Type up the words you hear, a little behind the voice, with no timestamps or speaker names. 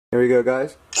Here we go,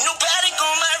 guys.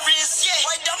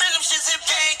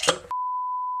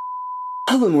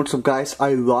 Hello and what's up, guys?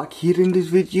 I Lock here in this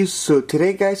video. So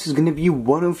today, guys, is gonna be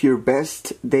one of your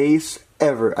best days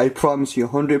ever. I promise you,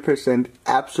 100%,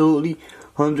 absolutely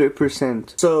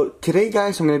 100%. So today,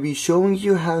 guys, I'm gonna be showing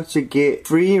you how to get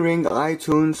free Ring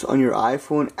iTunes on your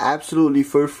iPhone absolutely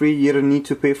for free. You don't need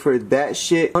to pay for that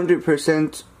shit.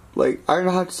 100%. Like, I don't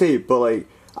know how to say it, but like,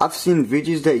 I've seen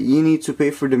videos that you need to pay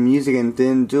for the music and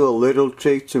then do a little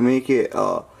trick to make it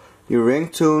your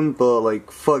ringtone, but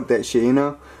like, fuck that shit, you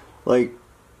know? Like,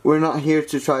 we're not here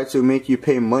to try to make you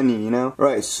pay money, you know?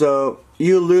 Right, so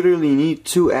you literally need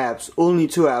two apps, only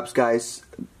two apps, guys.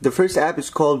 The first app is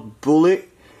called Bullet,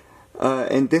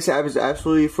 and this app is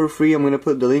absolutely for free. I'm gonna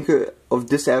put the link of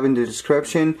this app in the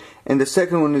description. And the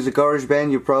second one is a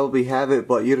GarageBand. You probably have it,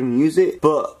 but you don't use it.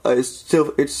 But it's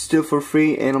still for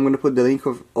free, and I'm gonna put the link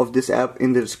of this app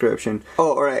in the description.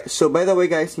 Oh, alright. So by the way,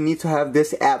 guys, you need to have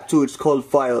this app too. It's called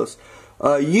Files.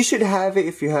 You should have it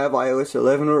if you have iOS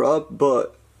 11 or up,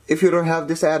 but if you don't have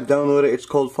this app, download it. It's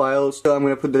called Files. So I'm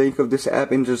gonna put the link of this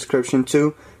app in the description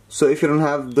too. So if you don't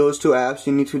have those two apps,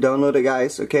 you need to download it,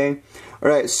 guys, okay?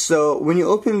 Alright, so when you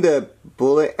open the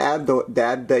Bullet app, the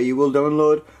app that you will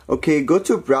download, okay, go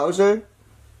to browser,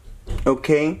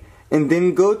 okay, and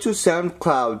then go to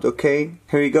SoundCloud, okay?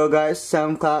 Here you go, guys,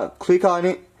 SoundCloud, click on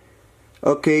it,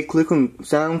 okay, click on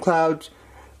SoundCloud,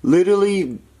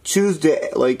 literally choose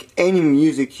like any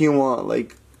music you want,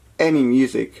 like any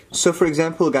music. So for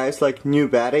example, guys, like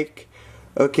Pneumatic,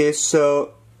 okay,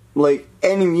 so like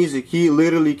any music, you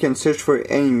literally can search for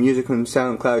any music on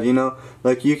SoundCloud, you know,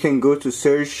 like you can go to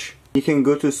search,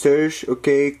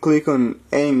 okay, click on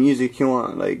any music you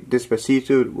want, like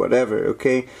Despacito, whatever,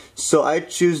 okay. So I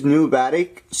choose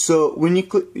Pneumatic. So when you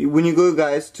go,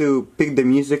 guys, to pick the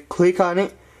music, click on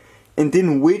it and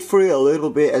then wait for it a little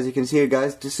bit. As you can see here,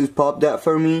 guys, this is popped out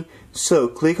for me. So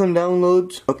click on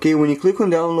download. Okay, when you click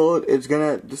on download,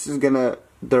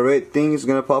 the red thing is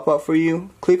gonna pop up for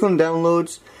you. Click on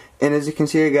downloads, and as you can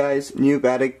see here, guys,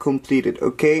 Pneumatic completed,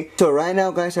 okay? So right now,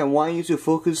 guys, I want you to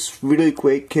focus really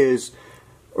quick, cause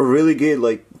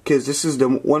this is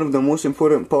one of the most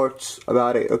important parts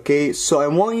about it, okay? So I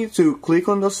want you to click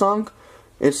on the song.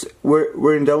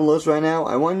 We're in downloads right now.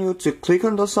 I want you to click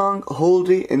on the song, hold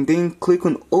it, and then click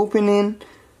on opening,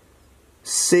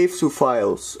 save to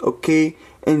files, okay?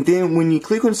 And then when you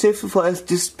click on save to files,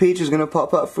 this page is gonna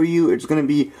pop up for you. It's gonna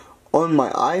be on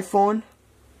my iPhone.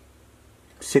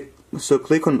 So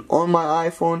click on my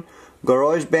iPhone,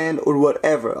 GarageBand, or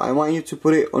whatever. I want you to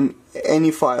put it on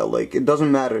any file, like it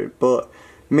doesn't matter, but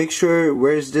make sure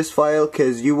where's this file,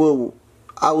 cause I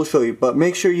will show you, but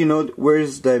make sure you know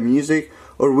where's the music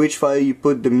or which file you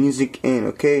put the music in,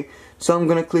 okay? So I'm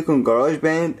gonna click on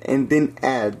GarageBand and then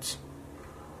add.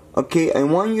 Okay, I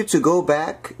want you to go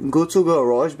to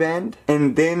GarageBand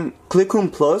and then click on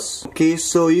plus. Okay,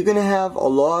 so you're gonna have a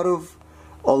lot of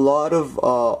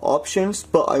options,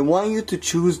 but I want you to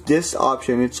choose this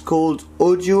option. It's called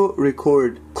audio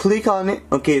record. Click on it.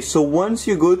 Okay, so once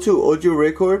you go to audio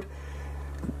record,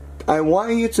 I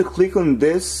want you to click on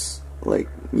this, like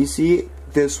you see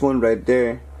this one right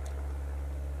there.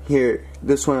 Here,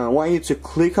 this one. I want you to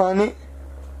click on it.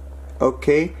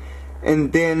 Okay,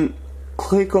 and then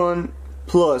click on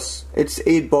plus. It's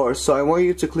 8 bars, so I want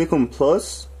you to click on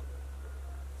plus.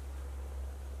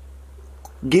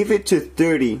 Give it to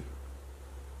 30.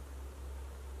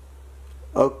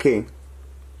 Okay,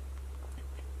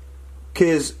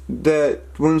 cause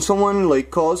when someone like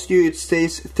calls you, it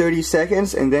stays 30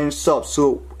 seconds and then it stops,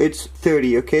 so it's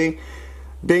 30. Okay,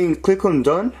 then click on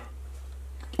done,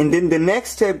 and then the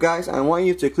next step, guys, I want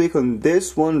you to click on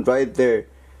this one right there.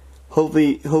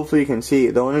 Hopefully you can see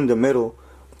it, the one in the middle.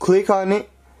 Click on it.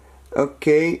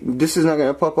 Okay, this is not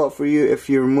gonna pop up for you if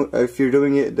you're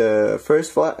doing it the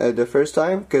first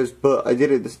time, but I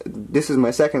did it. This is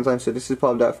my second time, so this is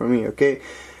popped out for me. Okay,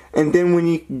 and then when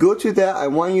you go to that, I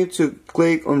want you to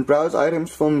click on browse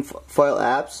items from file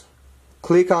apps.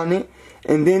 Click on it,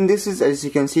 and then this is, as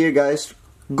you can see here, guys,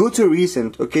 go to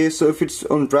recent. Okay, so if it's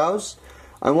on browse,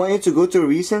 I want you to go to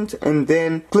recent and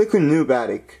then click on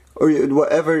Pneumatic, or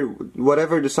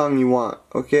whatever the song you want,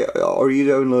 okay, or you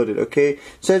downloaded, okay?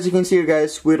 So as you can see here,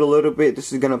 guys, wait a little bit,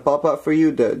 this is gonna pop up for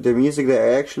you, the music that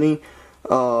I actually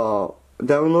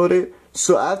downloaded.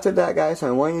 So after that, guys, I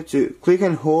want you to click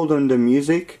and hold on the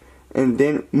music and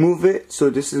then move it, so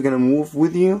this is gonna move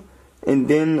with you, and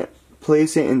then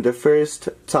place it in the first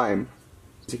time.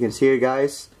 As you can see here,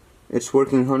 guys, it's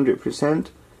working 100%.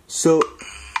 So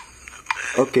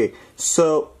okay,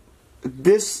 so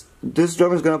this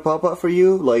drum is gonna pop up for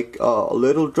you, like a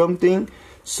little drum thing.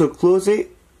 So close it,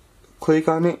 click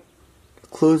on it,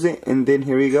 close it, and then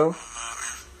here we go.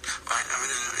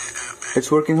 It's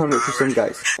working 100%,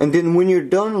 guys. And then when you're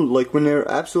done, like when you're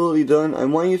absolutely done, I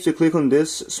want you to click on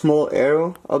this small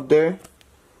arrow up there.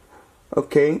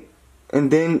 Okay,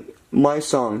 and then my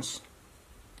songs.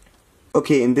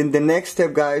 Okay, and then the next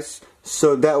step, guys,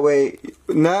 so that way,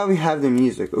 now we have the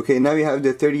music. Okay, now we have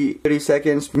the 30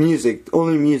 seconds music,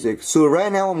 only music. So right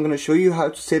now I'm gonna show you how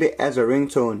to set it as a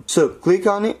ringtone. So click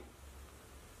on it,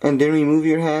 and then remove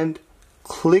your hand,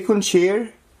 click on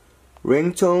share,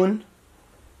 ringtone,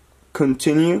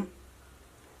 continue,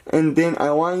 and then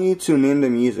I want you to name the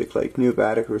music like New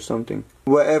Batic or something,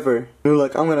 whatever.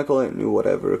 Like I'm gonna call it New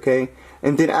whatever, okay?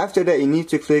 And then after that you need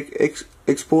to click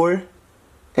export,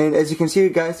 and as you can see,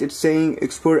 guys, it's saying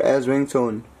export as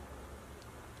ringtone.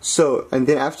 So, and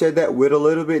then after that, wait a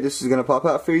little bit, this is gonna pop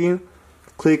out for you.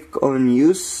 Click on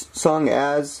use song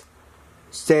as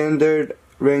standard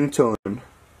ringtone,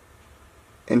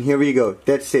 and here we go.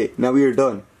 That's it. Now we are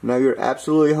done. Now you're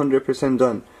absolutely 100%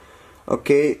 done.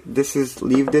 Okay,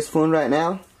 leave this phone right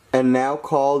now, and now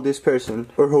call this person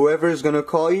or whoever is gonna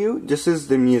call you. This is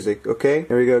the music. Okay,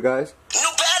 here we go, guys.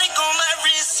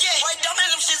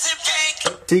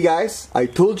 See, guys, I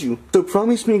told you. So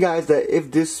promise me, guys, that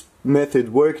if this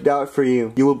method worked out for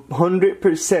you, you will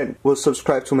 100% will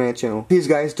subscribe to my channel. Please,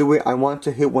 guys, do it. I want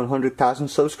to hit 100,000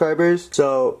 subscribers.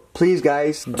 So please,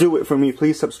 guys, do it for me.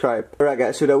 Please subscribe. Alright,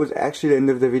 guys, so that was actually the end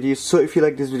of the video. So if you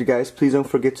like this video, guys, please don't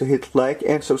forget to hit like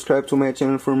and subscribe to my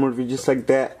channel for more videos like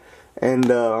that. And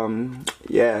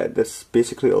yeah, that's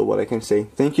basically all what I can say.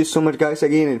 Thank you so much, guys,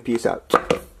 again, and peace out.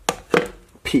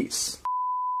 Peace.